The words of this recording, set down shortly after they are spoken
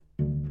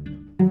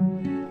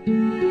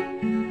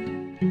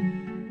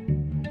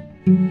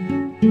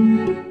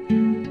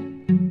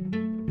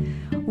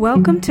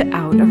Welcome to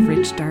Out of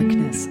Rich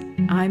Darkness.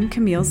 I'm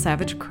Camille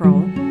Savage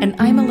Kroll. And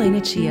I'm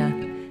Elena Chia.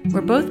 We're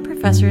both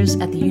professors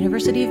at the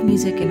University of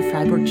Music in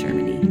Freiburg,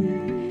 Germany.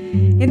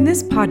 In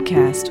this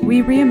podcast,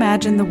 we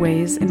reimagine the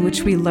ways in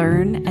which we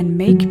learn and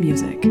make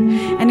music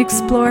and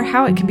explore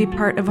how it can be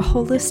part of a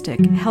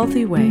holistic,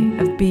 healthy way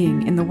of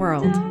being in the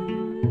world.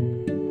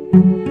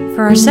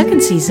 For our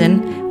second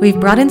season,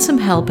 we've brought in some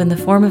help in the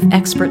form of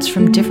experts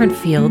from different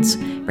fields,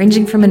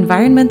 ranging from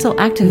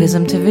environmental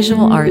activism to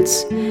visual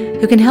arts,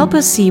 who can help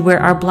us see where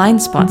our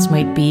blind spots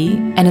might be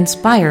and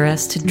inspire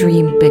us to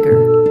dream bigger.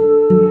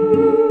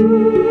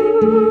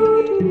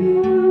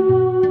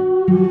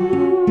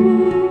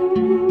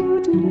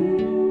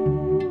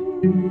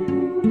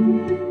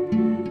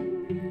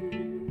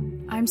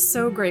 I'm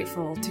so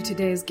grateful to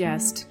today's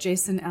guest,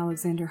 Jason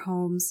Alexander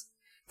Holmes,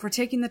 for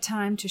taking the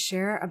time to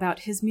share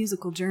about his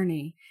musical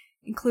journey,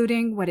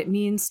 including what it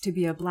means to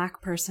be a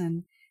Black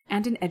person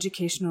and an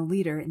educational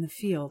leader in the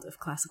field of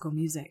classical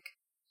music.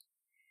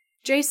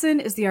 Jason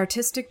is the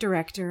artistic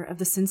director of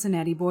the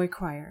Cincinnati Boy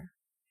Choir.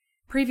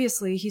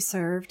 Previously, he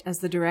served as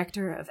the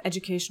director of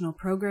educational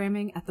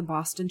programming at the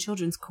Boston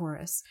Children's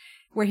Chorus,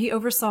 where he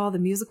oversaw the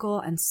musical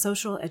and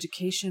social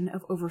education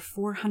of over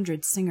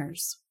 400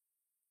 singers.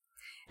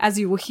 As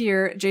you will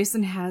hear,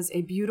 Jason has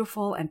a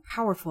beautiful and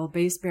powerful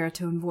bass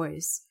baritone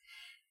voice.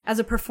 As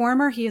a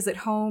performer, he is at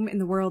home in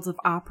the worlds of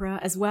opera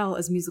as well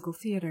as musical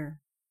theater.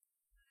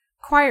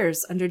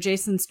 Choirs under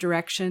Jason's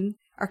direction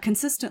are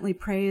consistently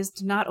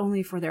praised not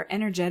only for their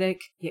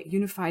energetic yet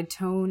unified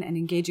tone and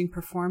engaging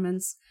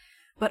performance,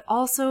 but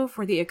also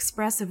for the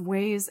expressive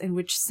ways in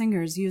which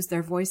singers use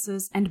their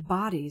voices and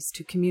bodies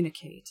to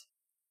communicate.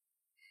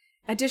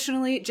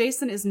 Additionally,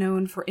 Jason is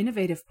known for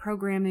innovative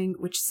programming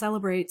which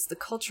celebrates the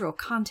cultural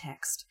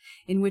context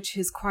in which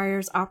his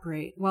choirs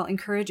operate while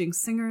encouraging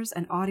singers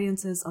and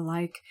audiences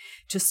alike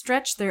to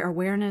stretch their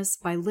awareness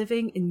by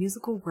living in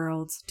musical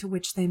worlds to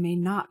which they may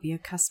not be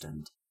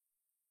accustomed.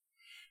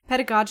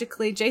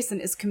 Pedagogically,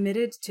 Jason is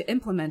committed to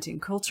implementing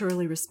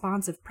culturally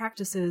responsive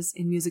practices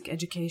in music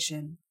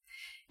education,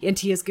 and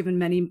he has given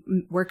many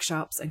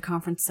workshops and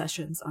conference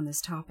sessions on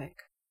this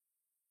topic.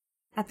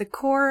 At the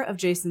core of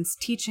Jason's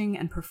teaching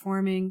and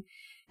performing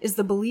is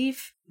the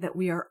belief that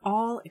we are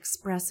all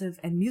expressive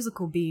and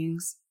musical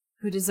beings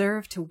who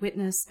deserve to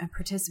witness and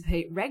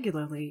participate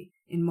regularly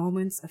in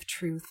moments of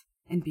truth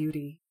and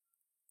beauty.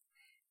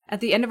 At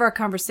the end of our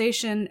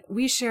conversation,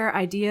 we share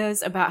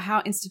ideas about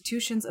how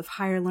institutions of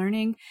higher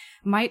learning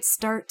might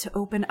start to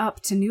open up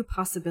to new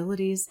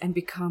possibilities and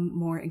become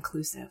more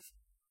inclusive.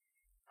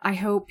 I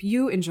hope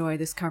you enjoy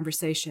this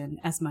conversation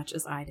as much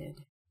as I did.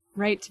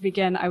 Right to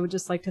begin, I would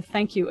just like to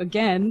thank you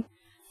again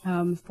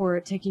for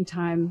taking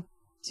time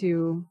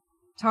to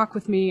talk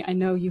with me. I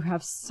know you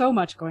have so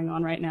much going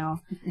on right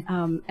now,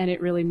 and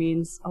it really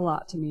means a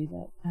lot to me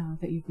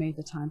that you've made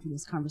the time for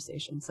this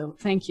conversation. So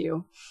thank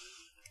you.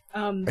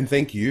 And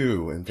thank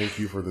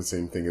you for the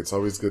same thing. It's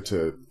always good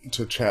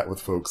to chat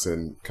with folks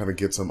and kind of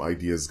get some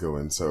ideas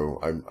going. So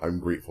I'm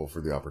grateful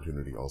for the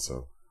opportunity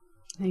also.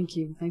 Thank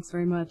you. Thanks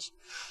very much.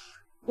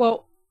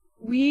 Well,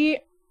 we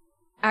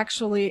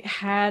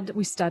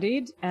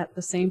studied at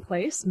the same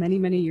place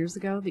many years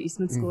ago, the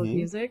Eastman School of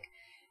Music,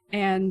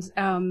 and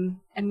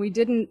we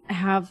didn't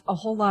have a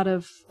whole lot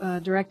of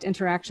direct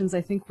interactions.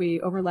 I think we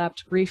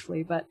overlapped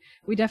briefly, but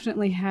we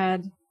definitely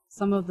had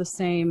some of the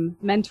same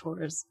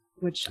mentors,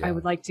 which I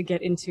would like to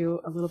get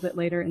into a little bit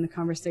later in the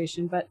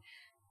conversation. But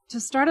to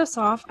start us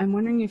off, I'm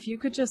wondering if you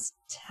could just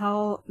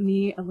tell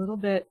me a little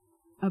bit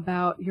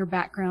about your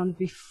background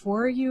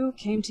before you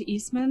came to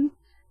Eastman.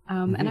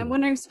 And I'm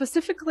wondering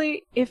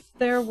specifically if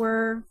there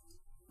were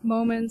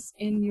moments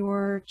in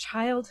your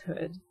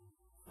childhood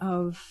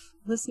of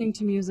listening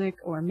to music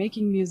or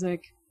making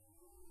music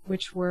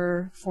which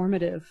were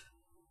formative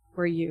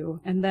for you,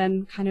 and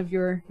then kind of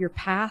your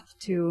path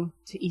to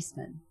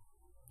Eastman.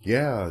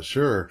 Yeah,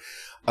 sure.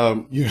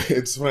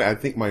 It's funny. I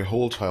think my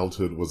whole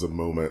childhood was a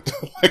moment,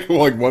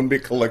 like one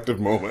big collective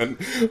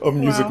moment of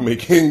music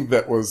making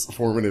that was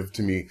formative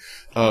to me.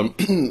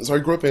 So I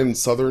grew up in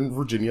southern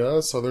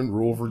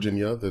rural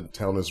Virginia. The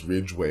town is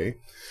Ridgeway.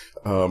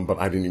 But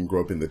I didn't even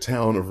grow up in the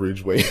town of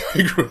Ridgeway.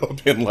 I grew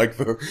up in like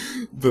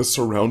the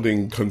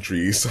surrounding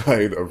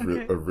countryside of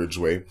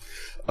Ridgeway.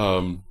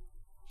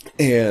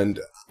 And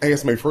I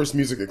guess my first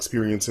music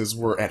experiences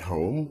were at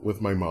home with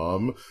my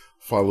mom,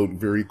 followed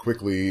very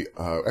quickly,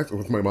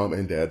 with my mom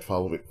and dad,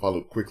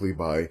 followed quickly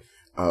by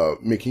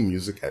making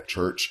music at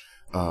church.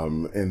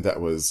 And that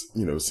was,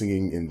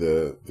 singing in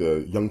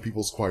the young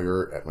people's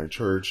choir at my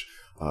church.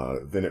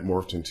 Then it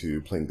morphed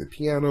into playing the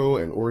piano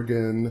and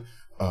organ,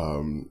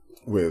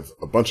 with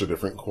a bunch of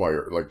different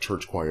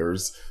church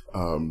choirs.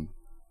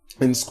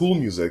 And school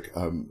music,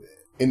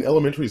 in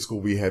elementary school,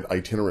 we had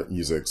itinerant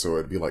music. So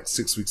it'd be like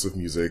 6 weeks of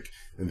music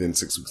and then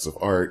 6 weeks of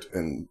art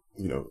and,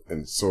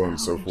 and so on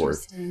and so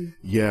forth.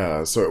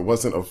 Yeah. So it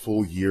wasn't a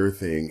full year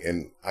thing.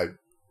 And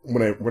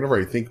whenever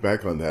I think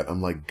back on that,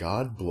 I'm like,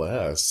 God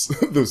bless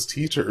those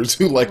teachers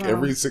who like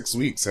every 6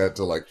 weeks had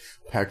to like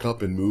pack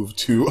up and move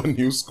to a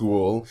new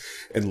school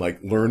and like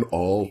learn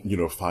all,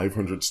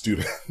 500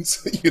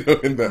 students,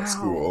 in that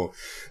school,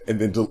 and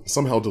then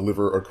somehow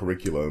deliver a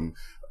curriculum.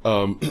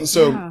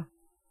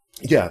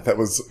 Yeah, that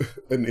was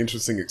an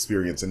interesting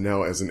experience. And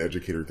now as an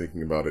educator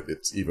thinking about it,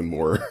 it's even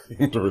more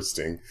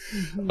interesting.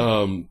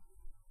 Mm-hmm.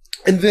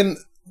 And then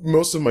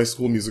most of my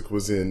school music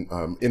was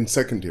in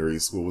secondary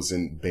school was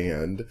in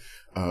band.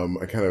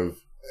 I kind of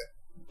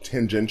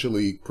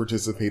tangentially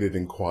participated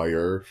in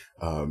choir.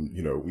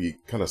 We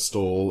kind of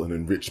stole an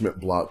enrichment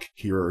block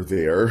here or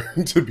there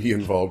to be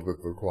involved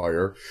with the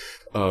choir.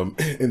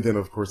 And then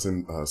of course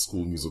in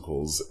school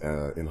musicals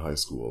in high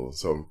school.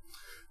 So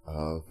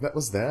that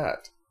was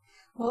that.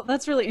 Well,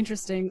 that's really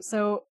interesting.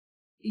 So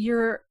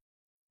your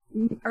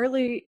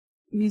early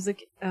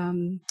music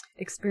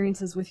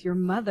experiences with your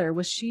mother,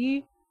 was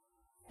she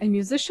a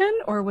musician,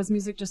 or was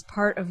music just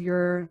part of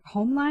your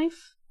home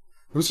life?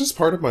 It was just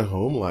part of my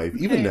home life.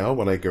 Okay. Even now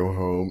when I go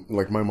home,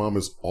 like my mom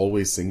is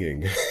always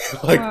singing,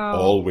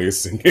 always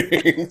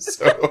singing.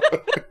 So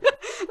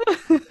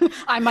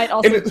I might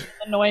also be an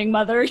annoying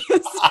mother.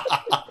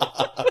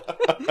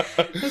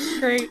 That's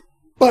great.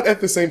 But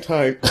at the same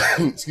time,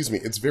 excuse me,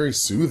 it's very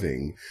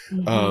soothing.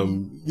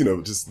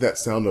 Mm-hmm. Just that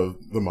sound of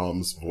the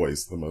mom's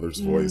voice, the mother's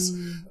voice.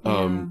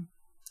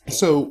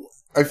 So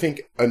I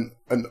think an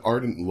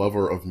ardent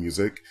lover of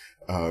music,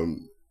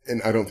 and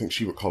I don't think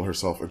she would call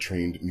herself a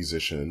trained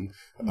musician,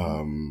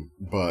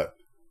 but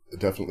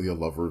definitely a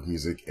lover of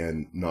music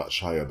and not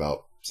shy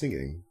about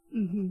singing.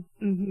 Mm-hmm.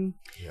 Mm-hmm.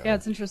 Yeah,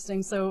 it's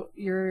interesting. So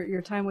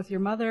your time with your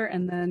mother,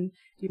 and then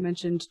you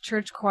mentioned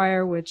church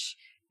choir, which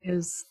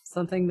is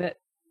something that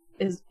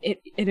it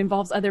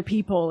involves other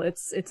people.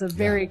 It's a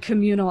very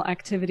communal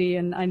activity,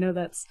 and I know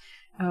that's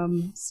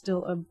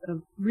still a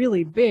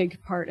really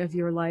big part of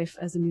your life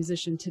as a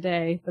musician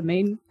today. The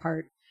main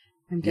part,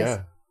 I guess.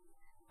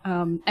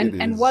 Yeah.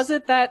 And was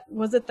it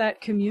that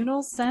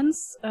communal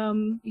sense?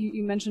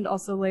 You mentioned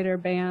also later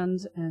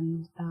band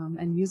and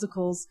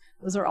musicals.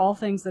 Those are all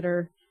things that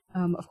are,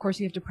 of course,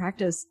 you have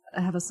to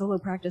have a solo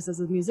practice as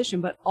a musician,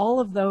 but all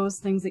of those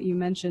things that you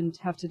mentioned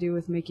have to do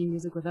with making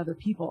music with other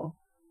people.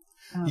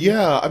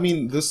 I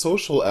mean, the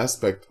social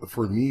aspect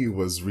for me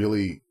was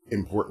really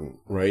important,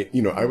 right?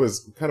 I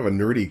was kind of a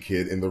nerdy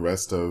kid in the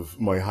rest of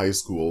my high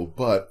school,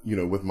 but,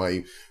 with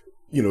my,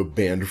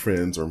 band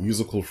friends or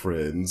musical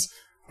friends,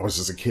 I was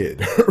just a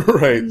kid,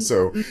 right?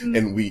 So,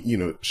 and we,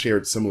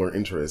 shared similar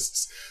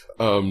interests.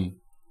 And,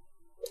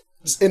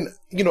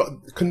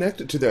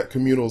 connected to that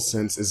communal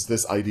sense is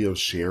this idea of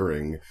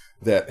sharing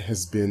that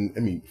has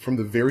been, from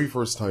the very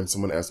first time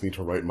someone asked me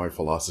to write my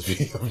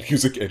philosophy of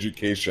music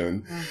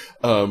education,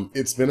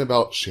 it's been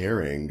about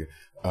sharing,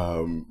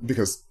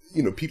 because,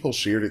 people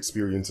shared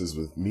experiences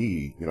with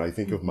me. I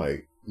think of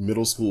my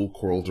middle school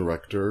choral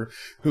director,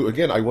 who,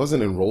 again, I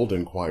wasn't enrolled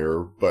in choir,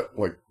 but,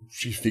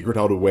 she figured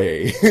out a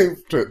way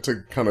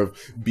to kind of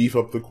beef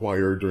up the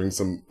choir during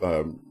some,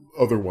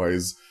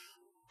 otherwise,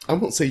 I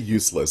won't say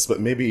useless, but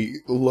maybe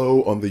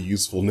low on the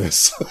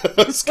usefulness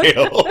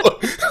scale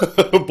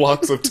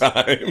blocks of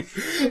time.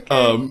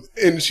 Okay.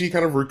 And she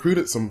kind of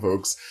recruited some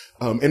folks.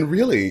 And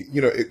really,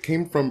 it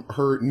came from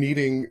her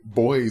needing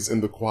boys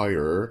in the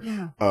choir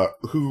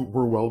who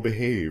were well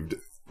behaved.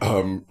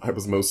 I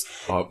was most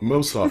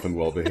often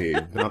well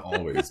behaved, not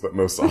always, but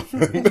most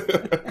often.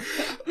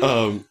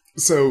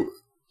 So,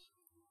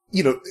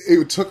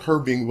 it took her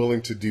being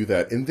willing to do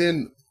that. And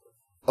then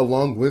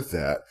along with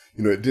that,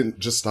 it didn't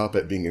just stop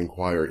at being in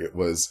choir. It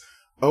was,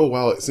 oh,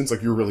 wow, it seems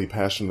like you're really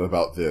passionate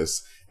about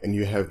this and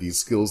you have these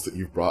skills that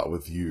you've brought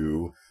with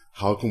you.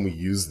 How can we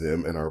use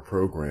them in our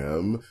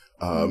program?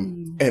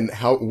 And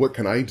what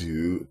can I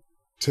do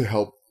to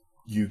help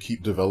you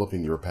keep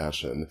developing your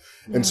passion?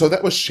 And so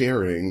that was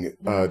sharing,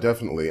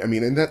 definitely. I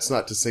mean, and that's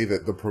not to say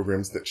that the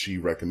programs that she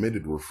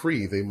recommended were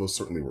free. They most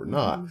certainly were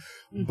not.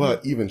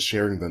 But even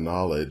sharing the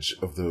knowledge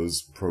of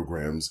those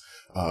programs,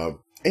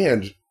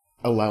 and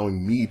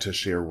allowing me to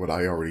share what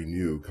I already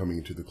knew coming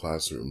into the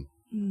classroom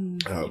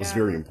was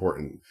very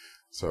important.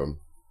 So,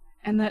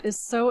 and that is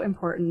so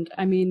important.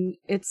 I mean,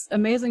 it's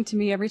amazing to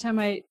me every time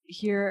I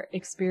hear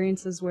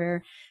experiences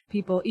where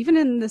people, even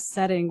in this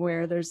setting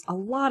where there's a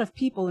lot of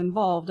people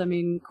involved, I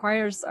mean,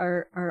 choirs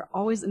are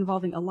always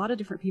involving a lot of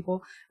different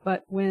people,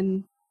 but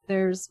when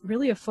there's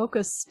really a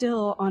focus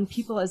still on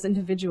people as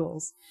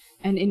individuals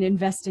and in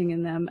investing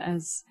in them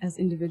as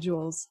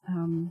individuals.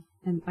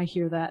 And I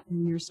hear that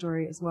in your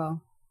story as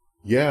well.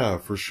 Yeah,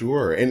 for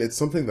sure. And it's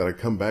something that I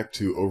come back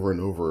to over and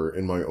over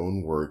in my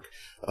own work.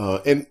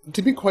 And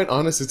to be quite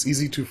honest, it's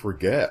easy to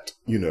forget,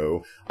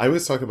 I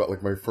always talk about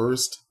my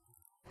first,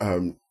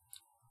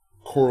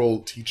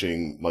 choral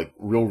teaching,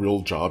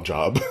 real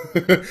job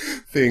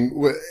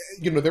thing.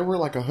 There were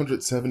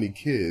 170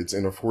 kids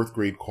in a fourth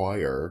grade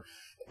choir,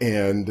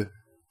 and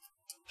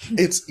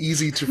it's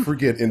easy to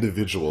forget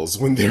individuals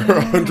when there are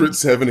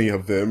 170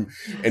 of them,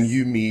 and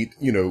you meet,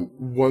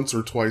 once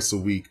or twice a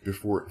week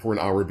for an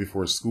hour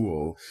before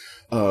school.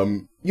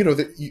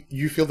 That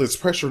you feel this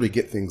pressure to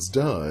get things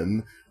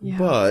done,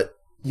 but,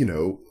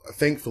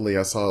 thankfully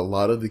I saw a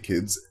lot of the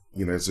kids,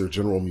 as their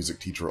general music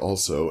teacher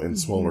also in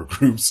smaller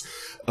groups.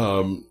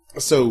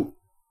 So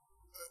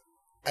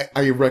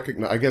I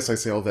recognize, I guess I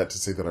say all that to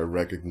say that I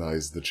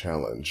recognize the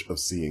challenge of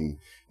seeing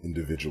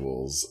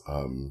individuals,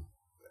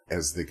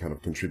 as they kind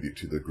of contribute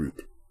to the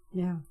group.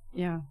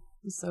 Yeah.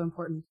 It's so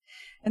important.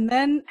 And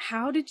then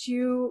how did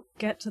you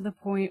get to the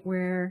point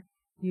where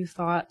you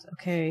thought,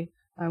 okay,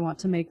 I want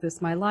to make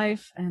this my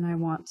life and I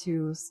want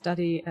to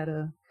study at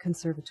a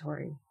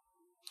conservatory?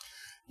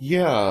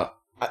 Yeah,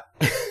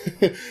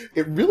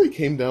 it really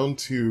came down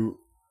to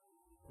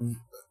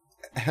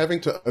having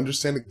to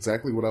understand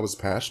exactly what I was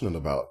passionate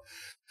about.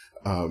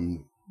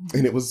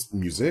 And it was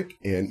music.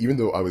 And even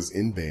though I was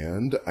in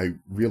band, I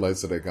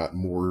realized that I got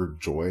more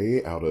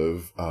joy out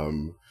of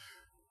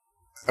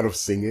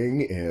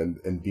singing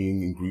and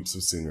being in groups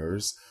of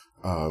singers.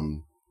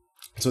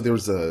 So there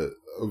was a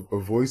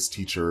voice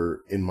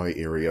teacher in my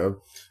area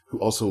who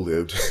also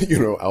lived,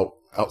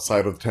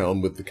 outside of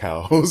town with the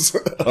cows.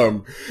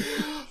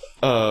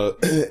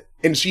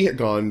 And she had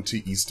gone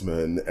to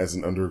Eastman as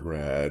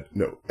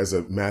as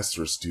a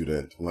master's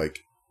student, like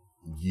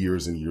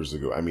years and years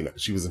ago. I mean,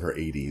 she was in her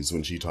 80s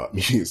when she taught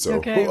me,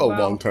 so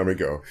long time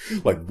ago.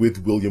 Like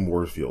with William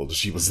Warfield,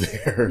 she was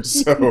there.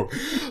 So,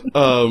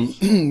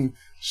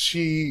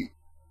 she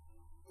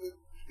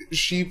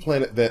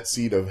planted that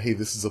seed of, hey,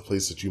 this is a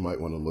place that you might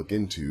want to look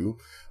into,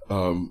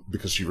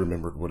 because she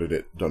remembered what it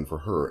had done for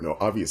her. Now,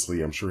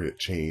 obviously, I'm sure it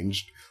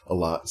changed a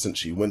lot since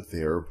she went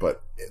there,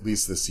 but at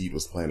least the seed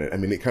was planted. I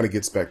mean, it kind of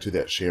gets back to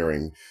that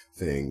sharing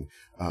thing.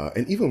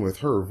 And even with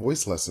her,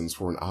 voice lessons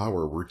for an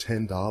hour were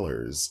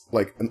 $10.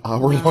 Like an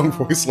hour-long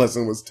voice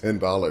lesson was $10.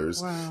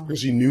 Wow.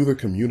 Because she knew the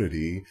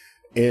community,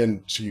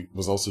 and she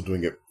was also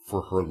doing it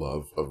for her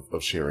love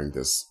of sharing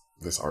this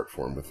art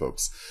form with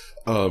folks.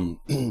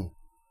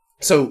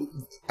 So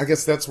I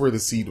guess that's where the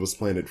seed was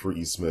planted for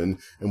Eastman.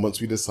 And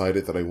once we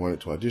decided that I wanted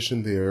to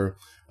audition there,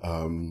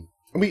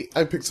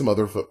 I picked some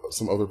other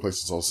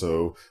places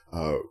also.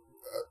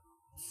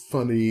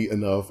 Funny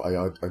enough, I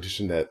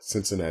auditioned at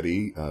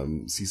Cincinnati,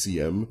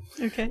 CCM.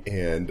 Okay.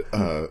 And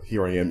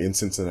here I am in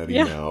Cincinnati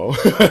now.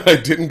 I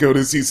didn't go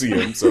to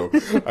CCM, so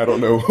I don't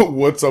know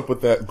what's up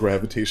with that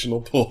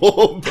gravitational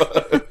pull.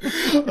 But,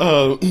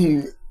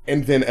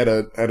 and then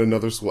at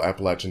another school,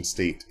 Appalachian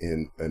State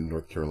in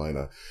North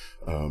Carolina.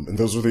 And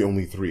those were the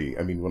only three.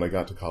 I mean, when I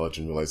got to college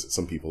and realized that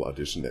some people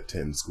auditioned at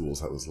 10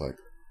 schools, I was like,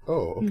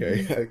 oh,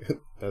 okay. Mm-hmm.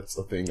 That's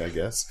a thing, I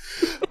guess.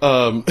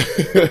 I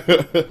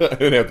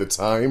didn't have the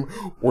time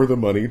or the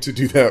money to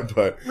do that,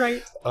 but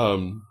right.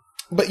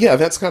 But yeah,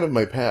 that's kind of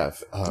my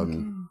path.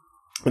 And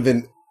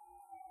then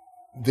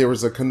there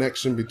was a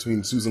connection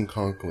between Susan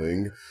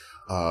Conkling,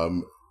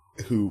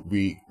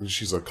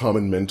 she's a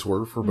common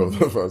mentor for both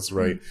of us,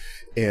 right?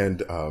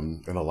 And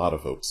a lot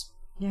of folks.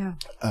 Yeah.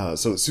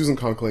 So Susan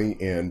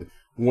Conkling and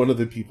one of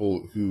the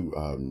people who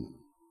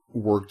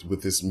worked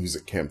with this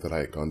music camp that I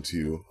had gone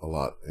to a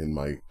lot in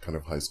my kind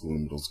of high school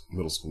and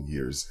middle school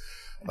years.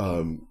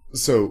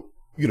 So,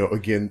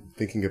 again,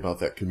 thinking about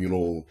that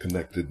communal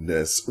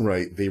connectedness,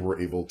 right? They were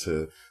able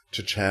to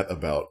chat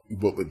about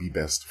what would be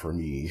best for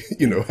me,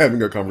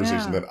 having a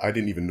conversation that I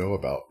didn't even know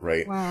about,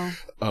 right?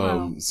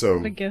 Wow. So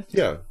what a gift.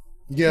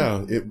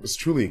 Yeah, it was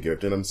truly a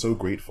gift, and I'm so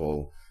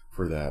grateful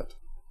for that.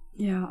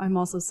 Yeah, I'm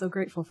also so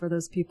grateful for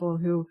those people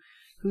who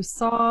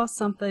saw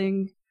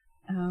something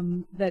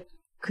that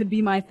could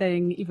be my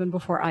thing even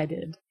before I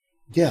did.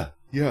 Yeah.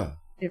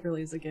 It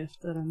really is a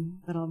gift that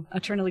I'm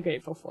eternally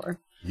grateful for.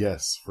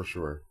 Yes, for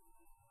sure.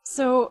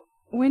 So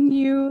when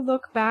you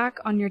look back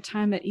on your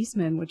time at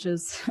Eastman, which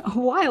is a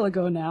while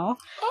ago now,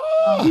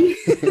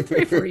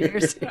 3-4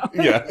 years ago.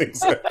 Yeah,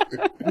 exactly.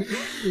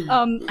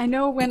 I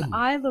know when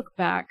I look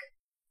back,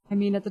 I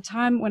mean, at the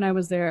time when I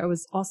was there, I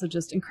was also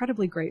just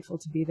incredibly grateful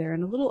to be there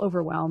and a little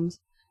overwhelmed.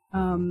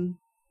 And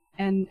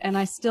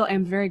I still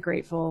am very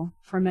grateful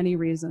for many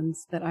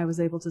reasons that I was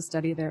able to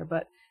study there.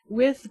 But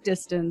with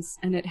distance,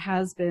 and it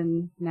has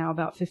been now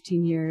about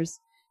 15 years,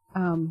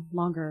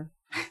 longer.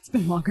 It's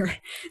been longer.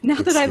 Now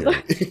that I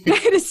look,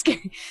 it is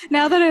scary.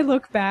 Now that I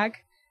look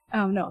back,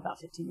 about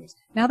 15 years.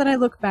 Now that I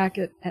look back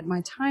at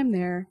my time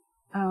there,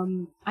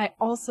 I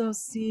also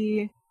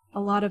see a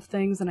lot of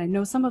things, and I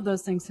know some of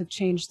those things have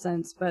changed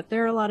since, but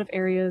there are a lot of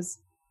areas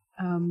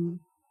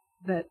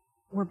that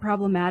were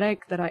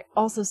problematic that I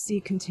also see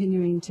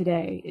continuing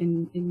today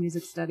in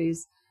music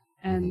studies.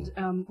 And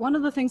one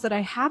of the things that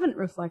I haven't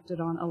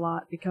reflected on a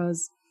lot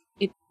because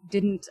it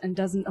didn't and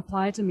doesn't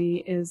apply to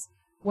me is,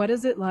 what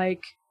is it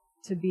like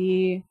to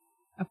be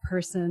a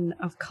person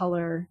of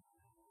color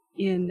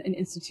in an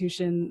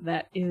institution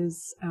that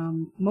is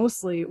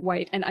mostly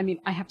white? And I mean,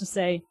 I have to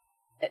say,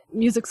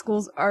 music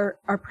schools are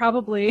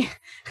probably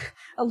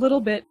a little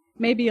bit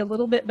maybe a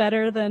little bit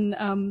better than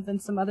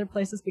some other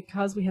places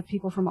because we have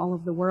people from all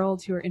over the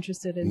world who are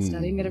interested in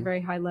studying at a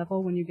very high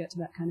level when you get to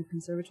that kind of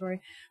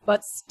conservatory.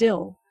 But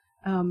still,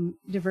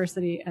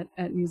 diversity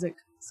at music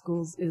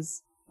schools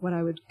is what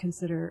I would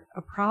consider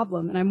a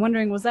problem. And I'm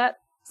wondering, was that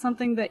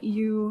something that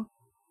you,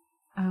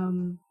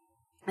 and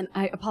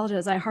I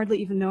apologize, I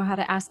hardly even know how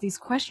to ask these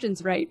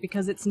questions right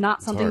because it's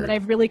not something that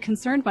I've really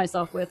concerned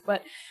myself with,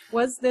 but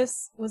was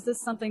this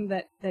something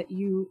that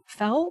you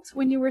felt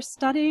when you were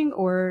studying,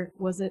 or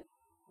was it,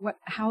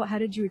 how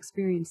did you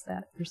experience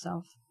that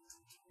yourself?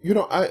 You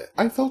know,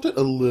 I felt it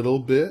a little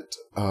bit.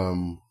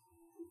 I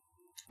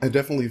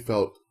definitely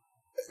felt,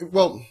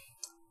 well,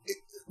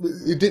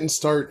 it didn't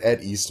start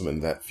at Eastman,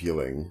 that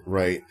feeling,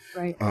 right?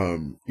 Right.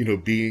 You know,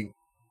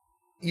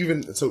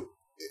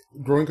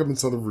 growing up in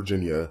Southern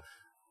Virginia,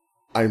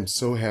 I'm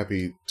so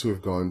happy to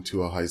have gone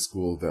to a high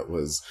school that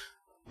was,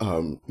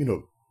 you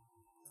know,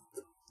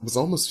 was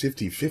almost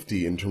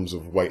 50-50 in terms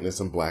of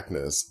whiteness and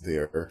blackness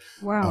there.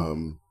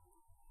 Wow.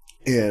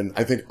 And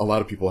I think a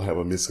lot of people have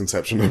a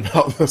misconception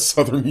about the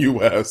Southern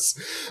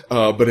U.S.,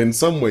 but in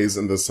some ways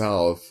in the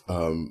South,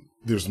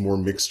 there's more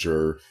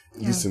mixture,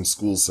 at least in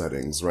school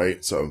settings,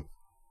 right? So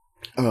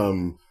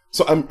I'm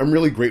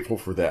really grateful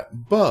for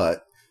that.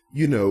 But,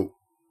 you know,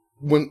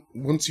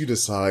 once you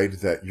decide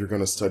that you're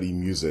going to study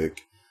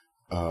music,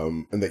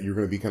 and that you're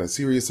going to be kind of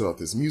serious about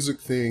this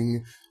music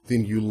thing,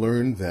 then you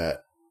learn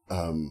that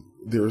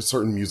there are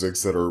certain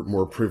musics that are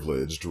more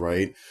privileged,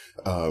 right?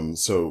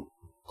 So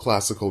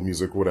classical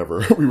music,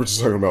 whatever. We were just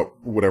talking about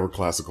whatever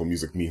classical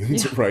music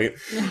means, right?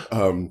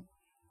 Yeah.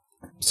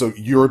 So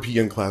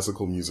European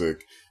classical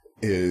music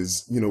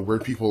is, you know, where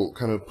people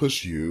kind of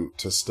push you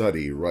to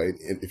study, right?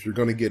 And if you're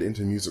going to get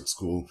into music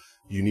school,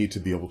 you need to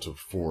be able to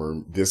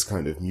perform this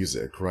kind of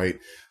music, right?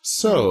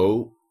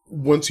 So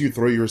once you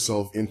throw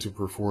yourself into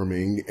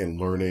performing and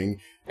learning,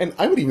 and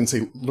I would even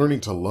say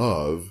learning to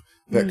love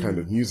that kind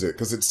of music,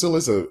 because it still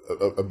is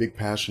a big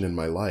passion in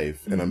my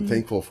life, and I'm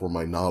thankful for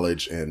my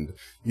knowledge and,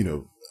 you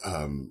know,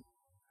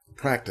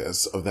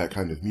 practice of that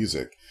kind of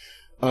music.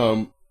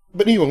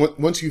 But anyway,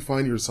 once you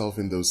find yourself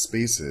in those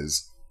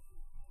spaces,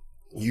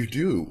 you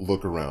do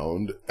look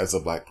around as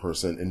a Black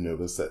person and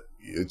notice that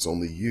it's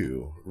only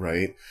you,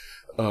 right?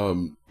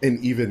 And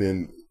even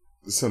in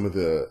some of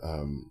the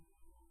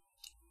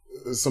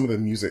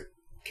music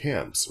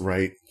camps,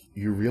 right,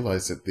 you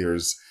realize that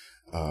there's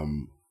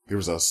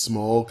a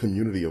small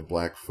community of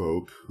Black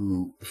folk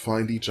who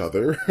find each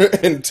other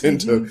and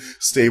tend to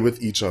stay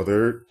with each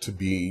other to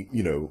be,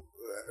 you know,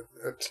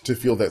 to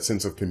feel that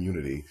sense of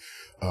community,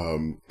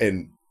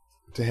 and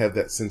to have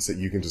that sense that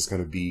you can just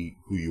kind of be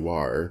who you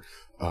are,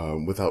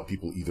 without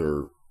people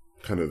either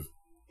kind of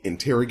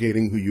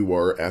interrogating who you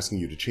are, asking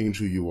you to change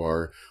who you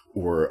are,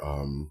 or,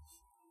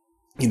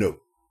 you know,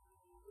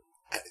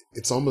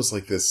 it's almost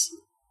like this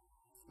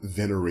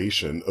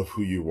veneration of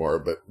who you are,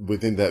 but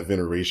within that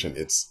veneration,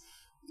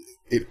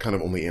 it kind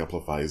of only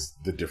amplifies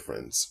the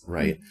difference,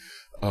 right?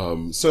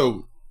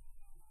 So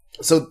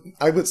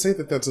I would say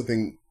that that's a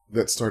thing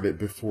that started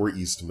before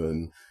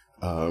Eastman,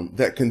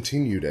 that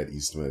continued at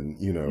Eastman.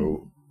 You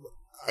know,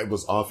 I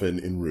was often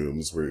in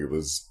rooms where it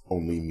was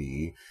only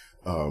me.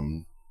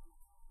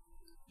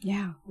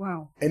 Yeah,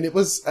 wow. And it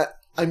was,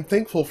 I'm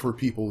thankful for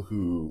people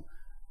who,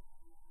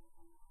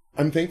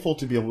 I'm thankful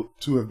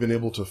to have been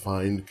able to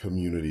find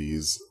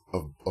communities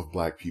of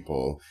Black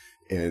people,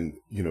 and,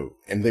 you know,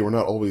 and they were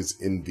not always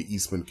in the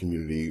Eastman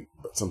community,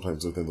 but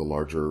sometimes within the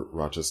larger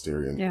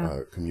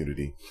Rochesterian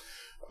community.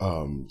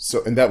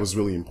 So, and that was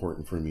really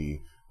important for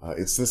me.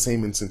 It's the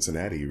same in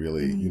Cincinnati,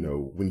 really. You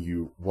know, when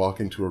you walk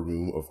into a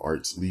room of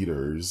arts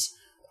leaders,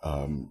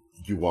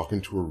 you walk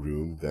into a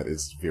room that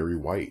is very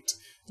white.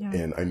 Yeah.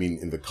 And I mean,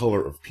 in the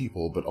color of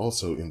people, but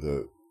also in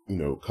the, you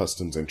know,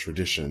 customs and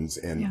traditions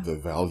and the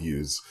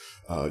values,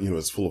 you know,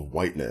 it's full of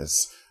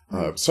whiteness.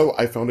 So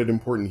I found it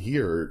important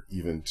here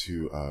even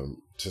to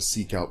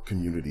seek out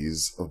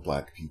communities of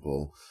Black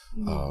people,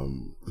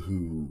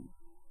 who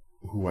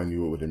I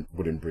knew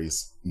would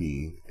embrace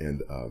me.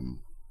 And,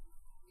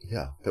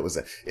 yeah, that was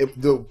it.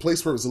 The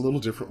place where it was a little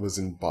different was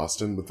in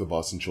Boston with the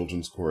Boston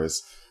Children's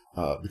Chorus,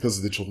 because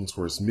of the Children's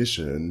Chorus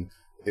mission.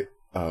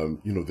 You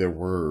know, there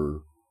were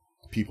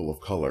people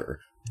of color,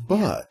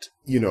 but,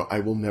 you know, I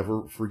will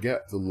never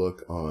forget the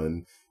look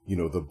on, you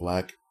know, the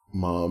Black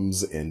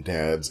moms and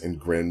dads and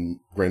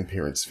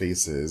grandparents'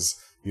 faces,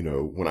 you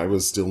know, when I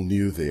was still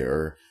new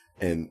there,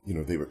 and, you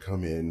know, they would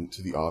come in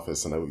to the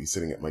office and I would be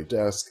sitting at my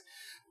desk,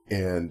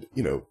 and,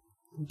 you know,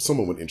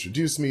 someone would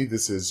introduce me.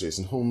 This is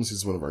Jason Holmes.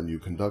 He's one of our new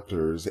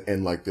conductors.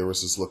 And, like, there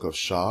was this look of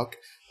shock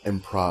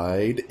and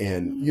pride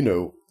and, you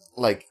know,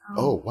 like,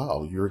 oh,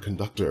 wow, you're a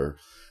conductor.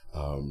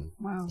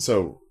 Wow.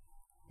 So,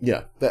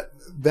 yeah,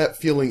 that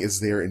feeling is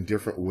there in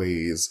different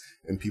ways,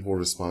 and people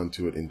respond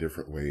to it in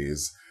different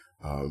ways.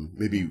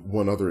 Maybe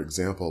one other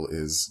example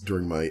is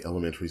during my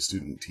elementary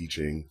student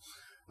teaching,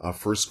 a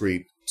first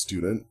grade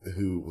student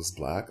who was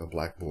Black, a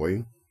Black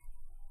boy.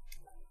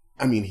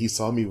 I mean, he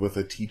saw me with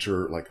a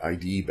teacher, like,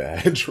 ID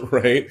badge,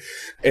 right?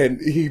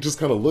 And he just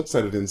kind of looks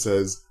at it and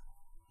says,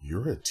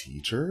 "You're a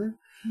teacher?"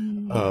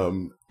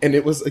 And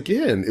it was,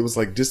 again, it was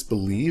like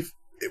disbelief.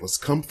 It was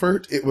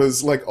comfort. It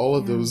was like all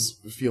of those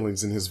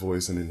feelings in his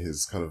voice and in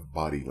his kind of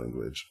body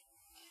language.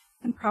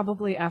 And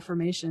probably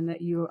affirmation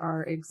that you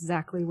are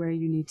exactly where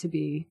you need to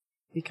be,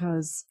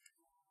 because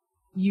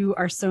you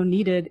are so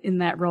needed in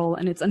that role.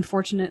 And it's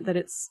unfortunate that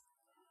it's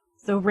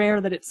so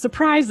rare that it's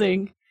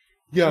surprising.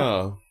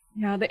 Yeah.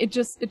 Yeah, it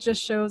just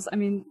shows, I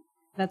mean,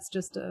 that's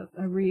just a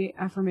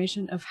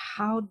reaffirmation of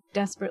how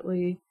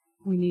desperately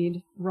we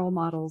need role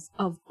models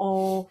of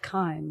all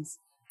kinds.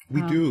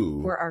 We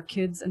do. For our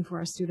kids and for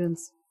our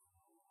students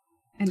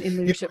and in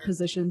leadership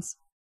positions.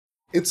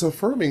 It's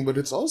affirming, but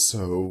it's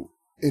also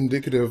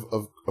indicative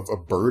of a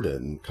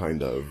burden,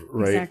 kind of,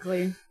 right?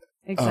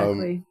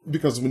 Exactly.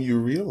 Because when you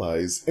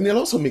realize, and it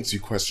also makes you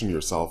question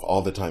yourself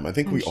all the time. I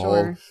think we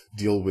all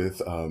deal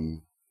with,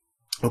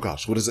 oh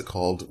gosh, what is it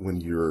called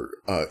when you're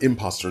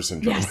imposter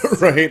syndrome,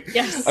 right?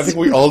 Yes. I think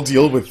we all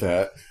deal with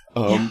that.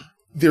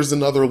 There's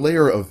another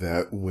layer of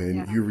that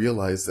when you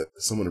realize that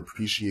someone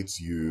appreciates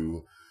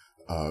you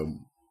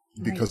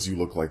because you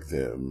look like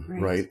them,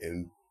 right?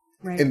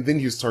 And then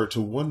you start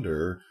to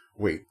wonder,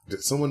 wait,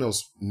 did someone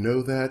else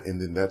know that?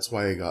 And then that's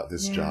why I got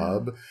this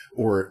job?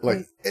 Or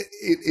like,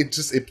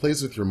 it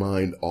plays with your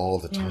mind all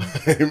the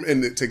time.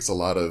 And it takes a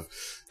lot of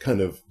kind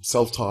of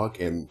self-talk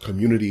and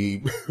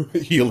community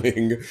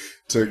healing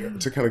to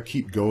kind of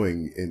keep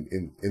going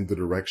in the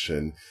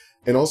direction.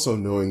 And also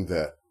knowing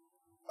that,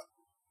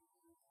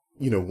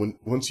 you know,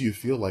 once you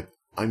feel like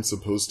I'm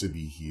supposed to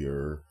be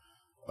here,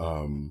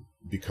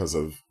 because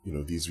of, you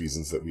know, these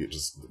reasons that we've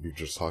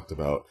just talked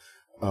about,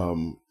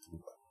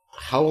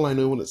 how will I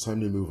know when it's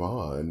time to move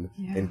on?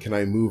 And can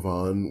I move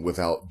on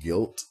without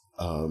guilt?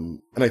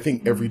 And I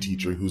think every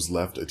teacher who's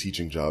left a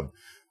teaching job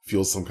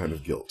feels some kind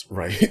of guilt,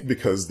 right?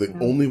 Because the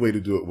only way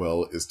to do it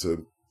well is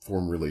to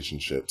form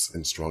relationships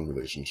and strong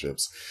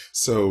relationships.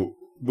 So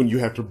when you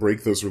have to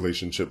break those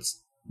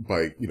relationships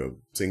by, you know,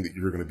 saying that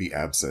you're going to be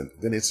absent,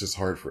 then it's just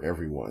hard for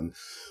everyone.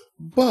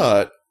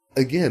 But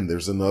again,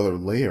 there's another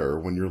layer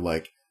when you're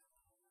like,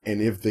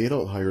 and if they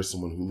don't hire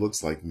someone who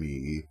looks like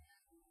me,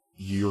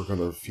 you're going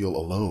to feel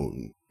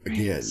alone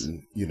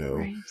again, you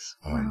know?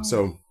 Wow.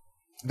 So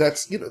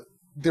that's, you know,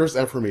 there's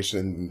affirmation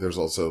and there's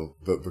also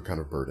the kind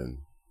of burden.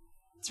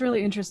 It's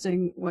really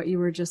interesting what you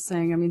were just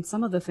saying. I mean,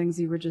 some of the things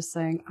you were just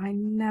saying, I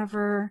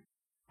never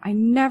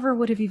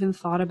would have even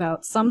thought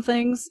about. Some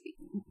things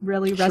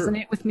really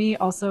resonate with me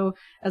also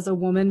as a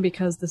woman,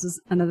 because this is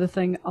another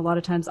thing. A lot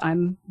of times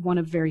I'm one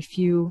of very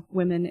few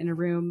women in a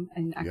room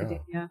in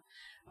academia.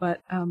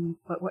 But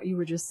what you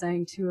were just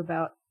saying too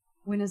about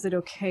when is it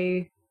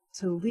okay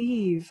to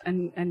leave,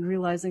 and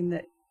realizing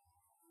that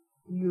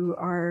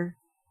you're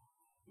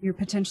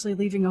potentially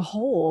leaving a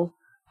hole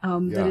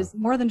that is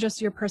more than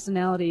just your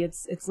personality.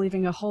 It's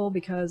leaving a hole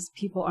because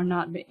people are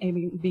not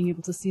being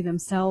able to see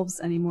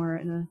themselves anymore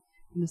in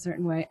a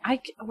certain way.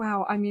 I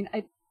mean,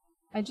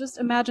 I just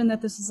imagine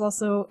that this is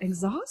also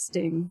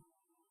exhausting.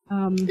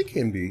 It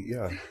can be,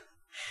 yeah.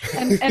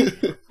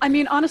 and I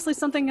mean, honestly,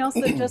 something else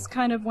that just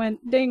kind of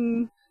went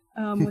ding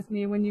with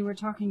me when you were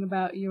talking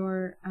about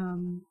your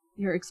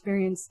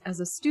experience as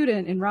a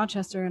student in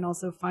Rochester, and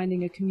also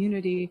finding a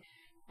community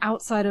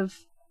outside of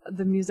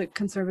the music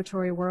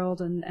conservatory world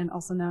and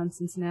also now in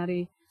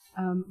Cincinnati,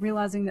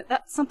 realizing that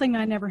that's something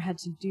I never had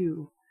to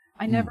do.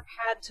 I never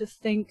had to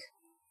think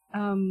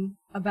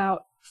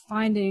about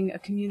finding a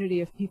community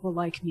of people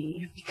like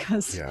me,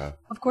 because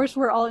of course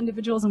we're all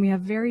individuals and we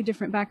have very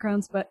different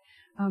backgrounds, but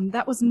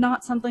that was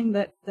not something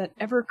that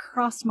ever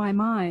crossed my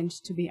mind,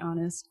 to be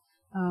honest.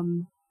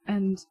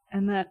 And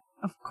that,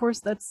 of course,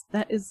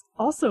 that is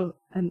also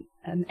an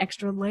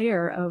extra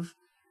layer of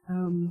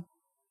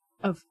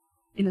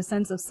in a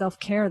sense of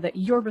self-care that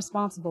you're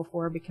responsible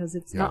for, because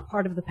it's not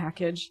part of the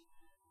package.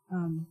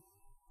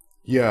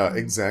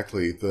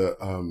 Exactly.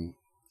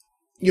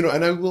 You know,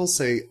 and I will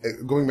say,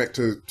 going back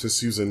to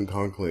Susan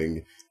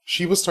Conkling,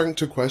 she was starting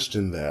to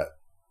question that,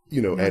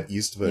 you know, at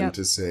Eastman,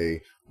 to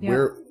say,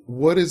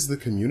 what is the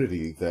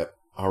community that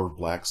our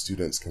Black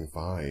students can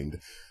find?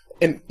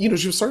 And, you know,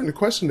 she was starting to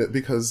question it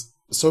because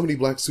so many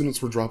Black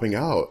students were dropping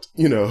out,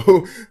 you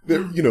know,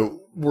 you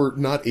know, were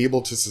not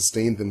able to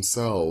sustain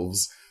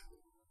themselves,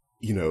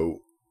 you know,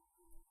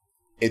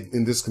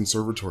 in this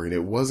conservatory. And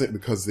it wasn't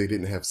because they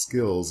didn't have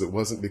skills. It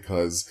wasn't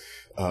because,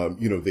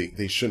 you know,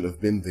 they shouldn't have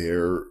been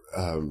there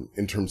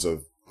in terms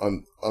of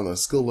on a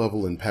skill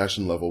level and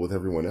passion level with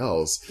everyone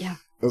else.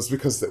 It was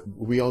because that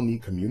we all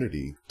need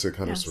community to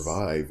kind of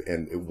survive,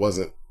 and it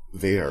wasn't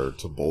there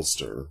to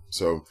bolster.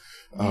 So,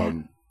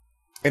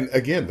 and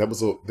again, that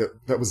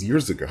was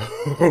years ago,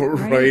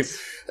 right?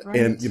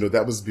 And, you know,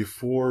 that was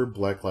before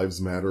Black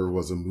Lives Matter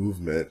was a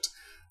movement.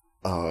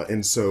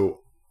 And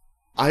so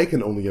I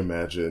can only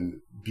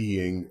imagine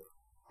being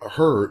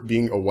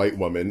a white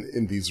woman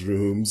in these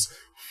rooms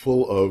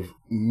full of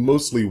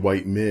mostly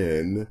white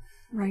men,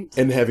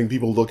 and having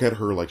people look at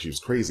her like she was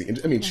crazy.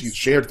 And I mean, she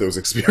shared those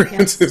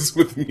experiences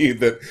with me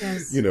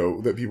that, you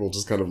know, that people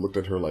just kind of looked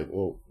at her like,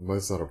 well,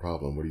 that's not a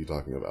problem. What are you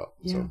talking about?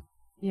 So,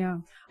 Yeah.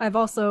 I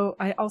also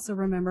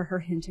remember her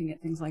hinting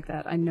at things like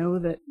that. I know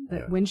that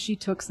when she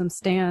took some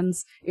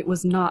stands, it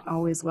was not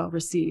always well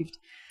received.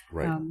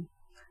 Right.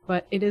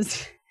 But it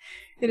is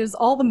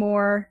all the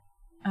more,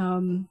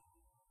 an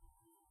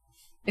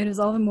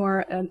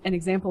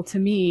example to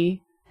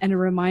me and a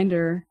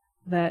reminder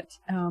that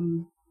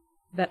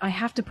I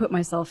have to put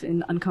myself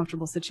in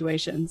uncomfortable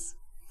situations.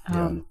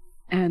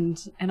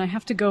 And I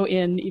have to go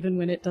in even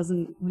when it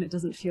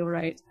doesn't feel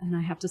right, and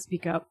I have to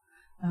speak up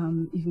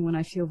even when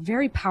I feel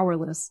very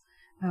powerless,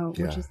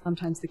 which is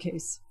sometimes the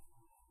case.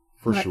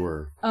 For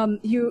sure.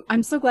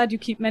 I'm so glad you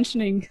keep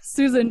mentioning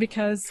Susan,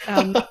 because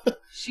I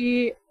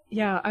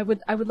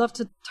would love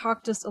to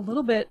talk just a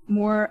little bit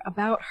more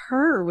about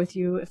her with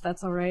you, if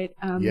that's all right.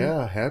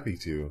 Happy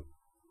to.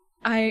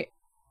 I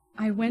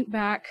went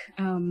back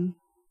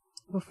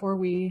before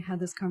we had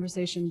this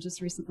conversation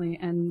just recently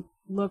and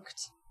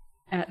looked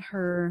at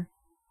her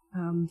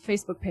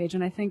Facebook page,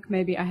 and I think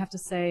maybe I have to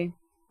say,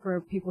 for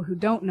people who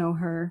don't know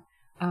her,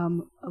 a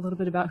little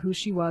bit about who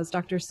she was.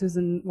 Dr.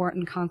 Susan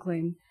Wharton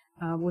Conkling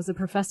was a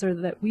professor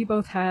that we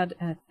both had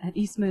at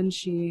Eastman.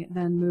 She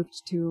then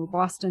moved to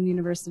Boston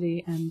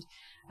University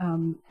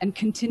and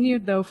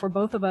continued, though, for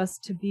both of us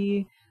to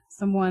be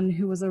someone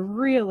who was a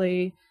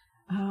really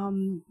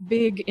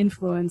big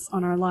influence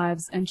on our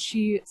lives. And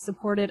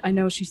I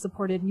know she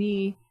supported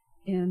me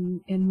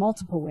in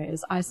multiple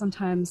ways. I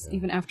sometimes,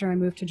 even after I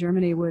moved to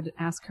Germany, would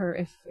ask her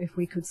if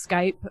we could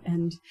Skype,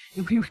 and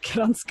we would get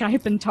on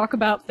Skype and talk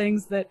about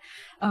things that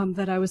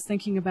I was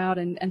thinking about.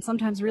 And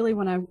sometimes really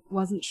when I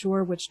wasn't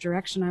sure which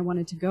direction I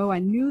wanted to go, I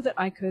knew that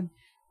I could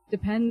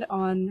depend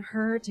on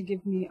her to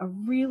give me a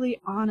really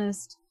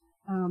honest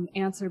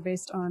answer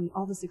based on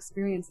all this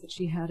experience that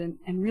she had.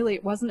 And really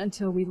it wasn't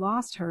until we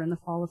lost her in the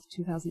fall of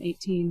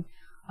 2018,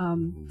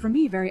 for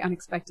me, very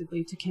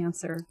unexpectedly, to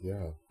cancer.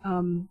 Yeah.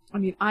 I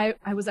mean,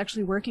 I was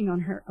actually working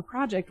on a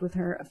project with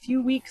her a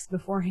few weeks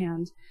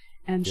beforehand,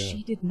 and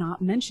she did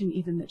not mention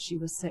even that she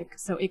was sick.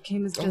 So it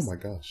came as just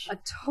a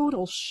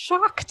total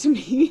shock to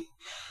me.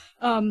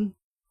 And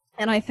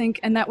I think,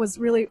 and that was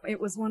really,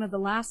 it was one of the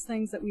last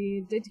things that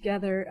we did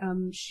together.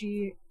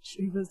 She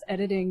was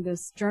editing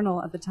this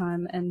journal at the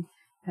time and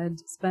had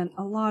spent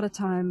a lot of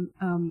time,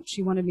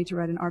 she wanted me to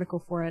write an article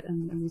for it,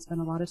 and we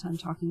spent a lot of time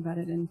talking about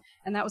it, and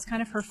that was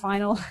kind of her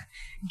final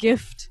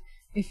gift,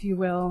 if you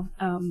will,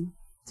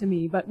 to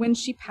me. But when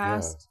she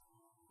passed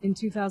in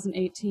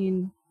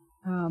 2018,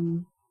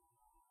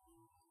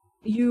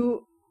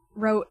 you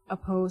wrote a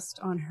post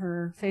on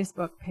her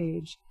Facebook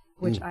page,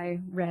 which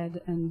I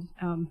read, and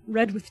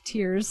read with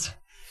tears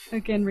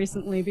again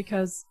recently,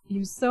 because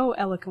you so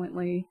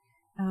eloquently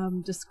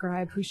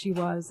describe who she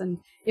was. And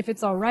if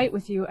it's all right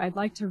with you, I'd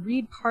like to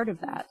read part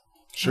of that.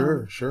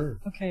 Sure.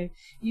 Okay.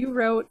 You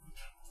wrote,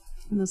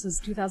 and this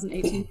is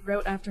 2018, you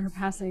wrote after her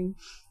passing,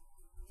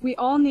 "We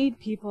all need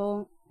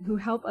people who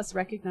help us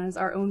recognize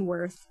our own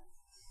worth,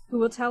 who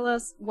will tell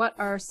us what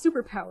our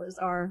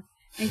superpowers are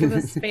and give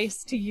us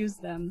space to use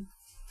them.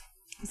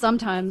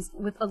 Sometimes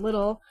with a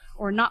little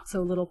or not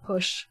so little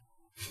push.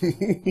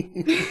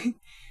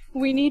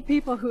 We need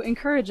people who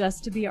encourage us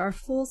to be our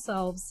full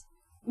selves.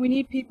 We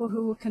need people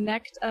who will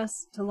connect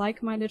us to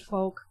like-minded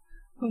folk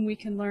whom we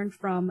can learn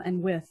from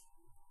and with."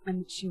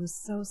 And she was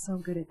so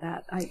good at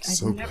that. I've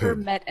never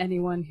met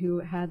anyone who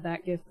had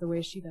that gift the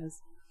way she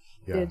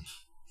did.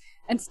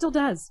 And still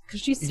does, because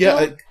she's still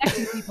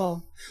connecting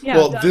people. Yeah,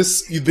 well,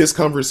 this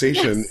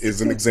conversation is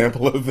an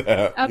example of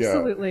that.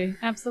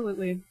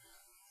 Absolutely.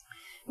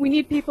 We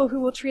need people who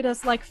will treat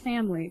us like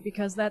family,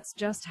 because that's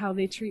just how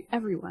they treat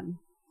everyone.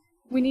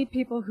 We need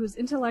people whose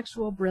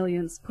intellectual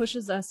brilliance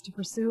pushes us to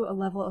pursue a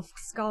level of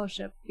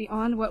scholarship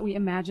beyond what we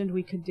imagined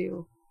we could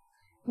do.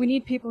 We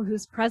need people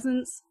whose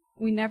presence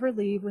we never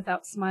leave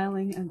without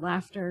smiling and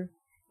laughter.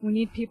 We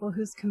need people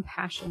whose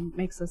compassion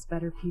makes us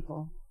better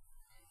people.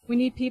 We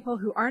need people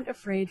who aren't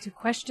afraid to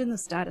question the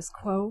status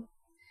quo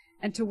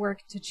and to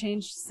work to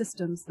change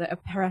systems that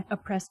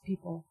oppress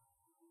people.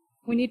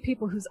 We need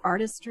people whose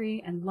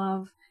artistry and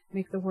love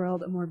make the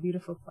world a more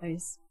beautiful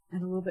place.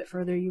 And a little bit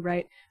further, you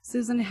write,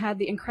 "Susan had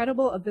the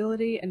incredible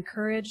ability and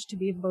courage to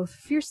be both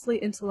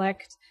fiercely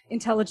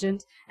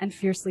intelligent and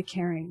fiercely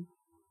caring.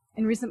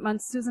 In recent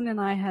months, Susan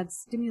and I had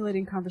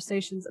stimulating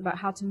conversations about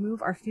how to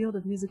move our field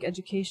of music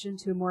education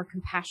to a more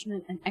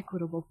compassionate and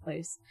equitable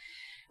place,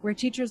 where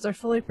teachers are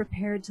fully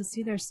prepared to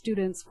see their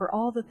students for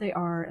all that they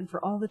are and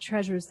for all the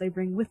treasures they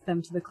bring with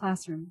them to the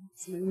classroom."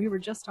 Something we were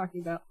just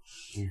talking about.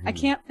 "I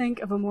can't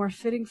think of a more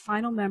fitting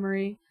final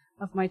memory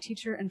of my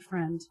teacher and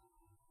friend.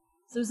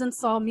 Susan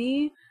saw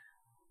me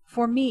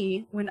for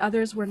me when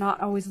others were not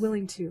always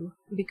willing to.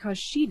 Because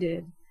she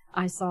did,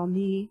 I saw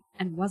me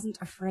and wasn't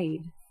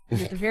afraid."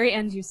 And at the very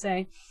end you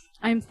say,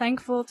 "I am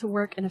thankful to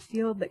work in a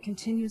field that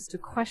continues to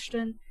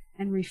question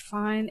and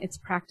refine its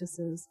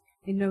practices,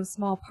 in no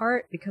small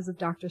part because of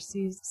Dr.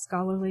 C's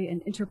scholarly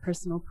and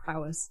interpersonal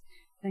prowess.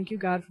 Thank you,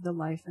 God, for the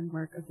life and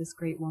work of this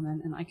great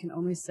woman." And I can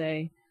only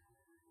say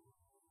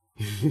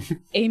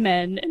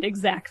amen and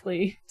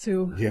exactly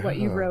to what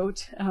you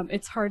wrote.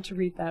 It's hard to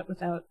read that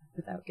without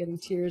getting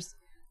tears.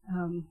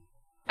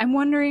 I'm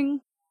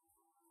wondering,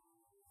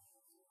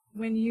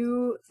 when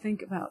you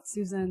think about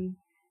Susan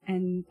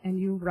and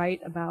you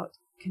write about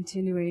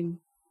continuing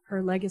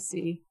her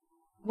legacy,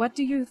 what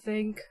do you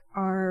think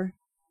are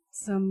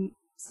some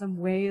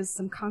ways,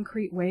 some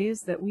concrete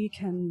ways that we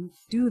can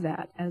do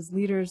that as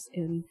leaders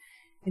in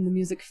the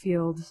music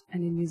field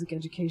and in music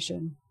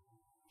education?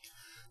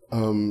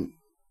 I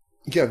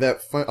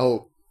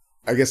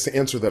guess to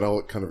answer that,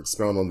 I'll kind of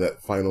expound on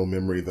that final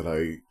memory that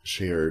I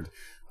shared.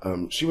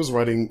 She was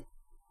writing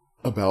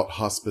about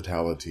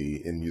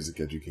hospitality in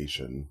music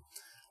education,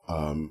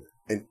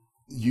 and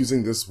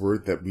using this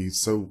word that we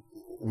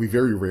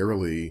very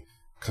rarely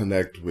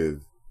connect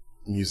with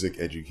music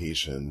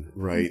education,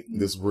 right? Mm-hmm.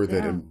 This word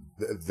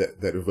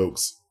that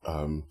evokes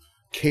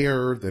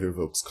care, that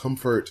evokes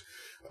comfort,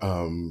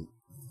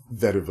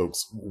 that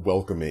evokes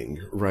welcoming,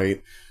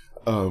 right?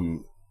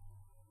 And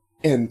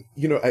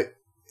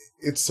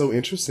it's so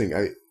interesting.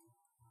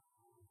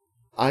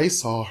 I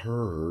saw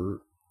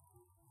her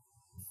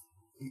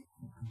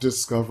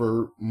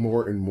discover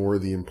more and more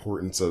the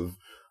importance of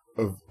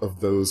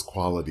those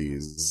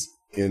qualities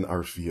in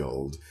our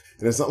field.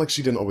 And it's not like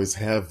she didn't always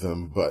have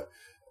them, but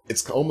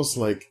it's almost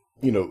like,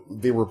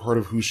 they were part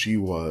of who she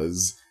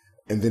was.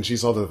 And then she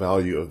saw the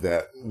value of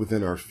that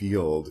within our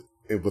field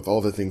with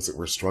all the things that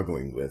we're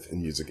struggling with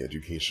in music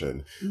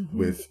education, mm-hmm.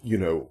 with,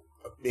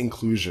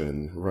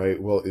 inclusion,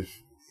 right? Well,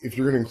 if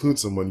you're going to include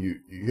someone,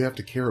 you have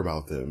to care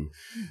about them,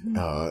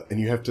 mm-hmm. And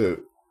you have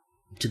to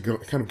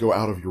kind of go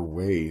out of your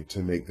way to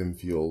make them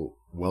feel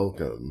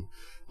welcome.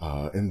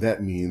 And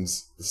that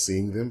means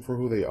seeing them for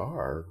who they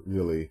are,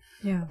 really.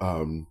 Yeah.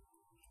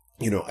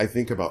 I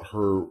think about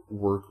her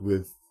work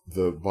with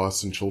the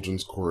Boston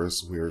Children's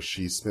Chorus, where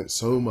she spent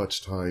so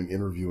much time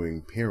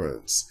interviewing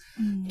parents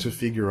mm-hmm. to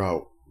figure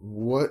out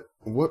what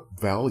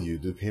value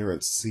do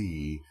parents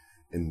see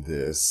in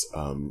this.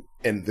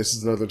 And this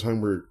is another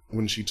time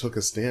when she took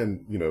a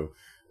stand,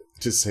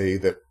 to say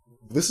that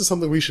this is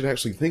something we should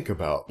actually think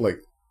about. Like,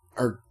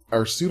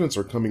 our students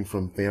are coming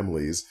from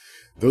families.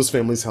 Those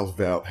families have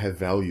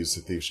values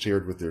that they've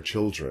shared with their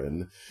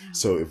children. Yeah.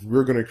 So if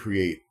we're going to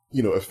create,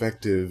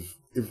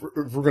 if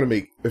we're going to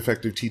make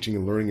effective teaching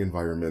and learning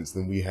environments,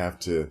 then we have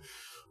to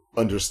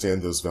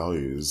understand those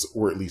values,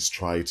 or at least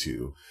try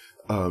to.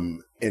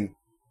 And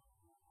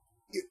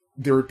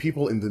there are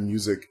people in the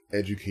music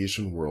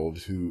education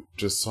world who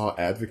just saw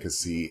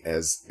advocacy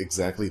as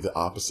exactly the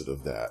opposite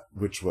of that,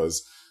 which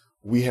was,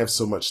 we have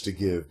so much to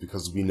give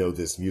because we know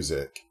this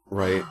music,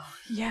 right?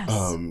 Yes.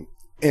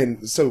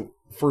 And so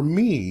for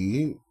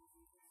me,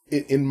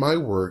 in my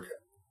work,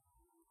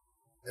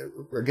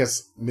 I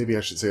guess maybe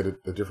I should say it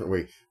a different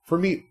way. For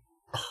me,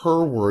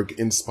 her work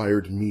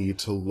inspired me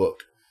to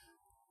look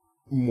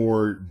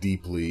more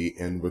deeply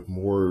and with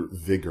more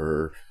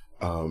vigor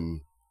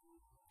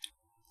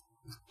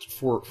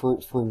for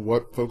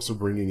what folks are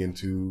bringing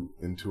into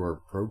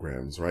our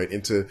programs, right?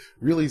 And to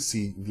really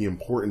see the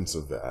importance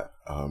of that.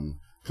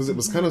 Because it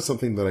was kind of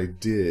something that I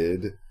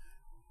did,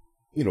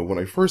 when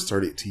I first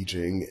started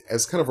teaching,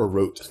 as kind of a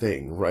rote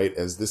thing, right?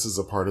 As this is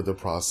a part of the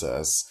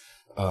process.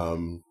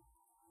 And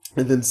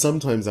then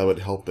sometimes I would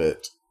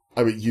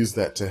use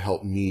that to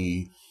help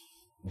me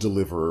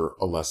deliver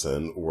a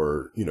lesson,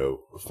 or,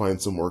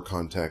 find some more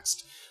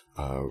context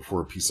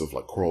for a piece of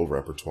like choral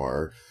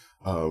repertoire.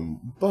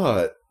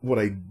 But what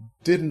I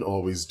didn't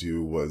always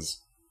do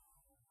was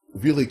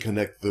really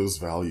connect those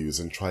values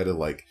and try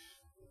to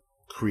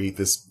create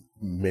this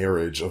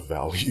marriage of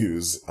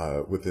values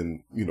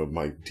within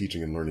my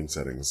teaching and learning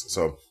settings.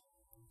 So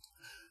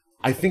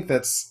I think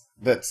that's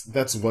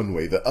one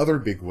way. The other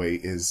big way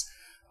is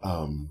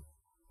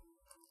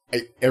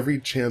every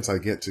chance I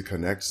get to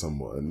connect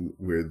someone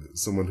with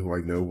someone who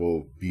I know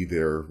will be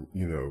there,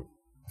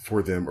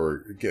 for them,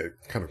 or get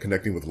kind of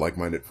connecting with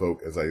like-minded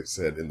folk, as I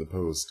said in the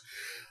post,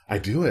 I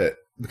do it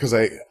because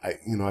I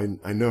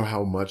know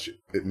how much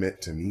it meant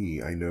to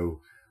me. I know,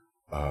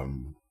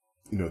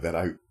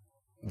 that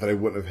I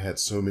wouldn't have had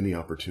so many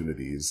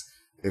opportunities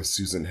if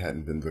Susan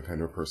hadn't been the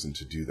kind of person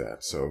to do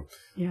that. So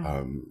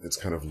yeah. It's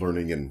kind of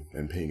learning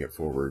and paying it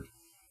forward.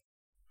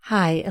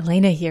 Hi,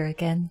 Elena here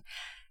again.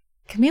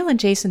 Camille and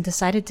Jason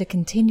decided to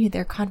continue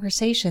their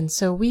conversation,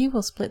 so we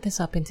will split this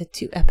up into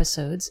 2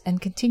 episodes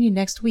and continue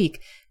next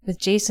week with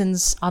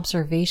Jason's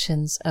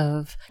observations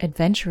of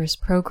adventurous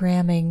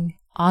programming,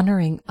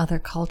 honoring other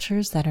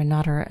cultures that are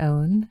not our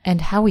own,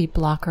 and how we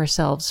block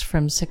ourselves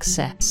from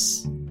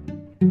success.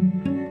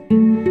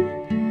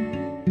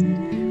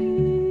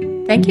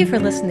 Thank you for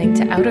listening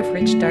to Out of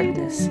Rich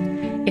Darkness.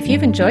 If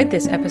you've enjoyed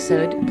this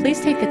episode, please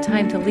take the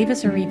time to leave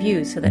us a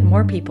review so that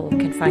more people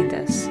can find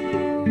us.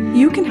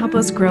 You can help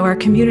us grow our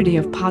community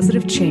of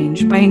positive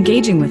change by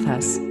engaging with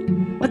us.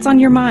 What's on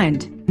your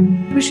mind?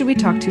 Who should we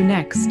talk to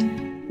next?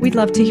 We'd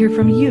love to hear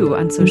from you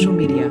on social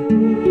media.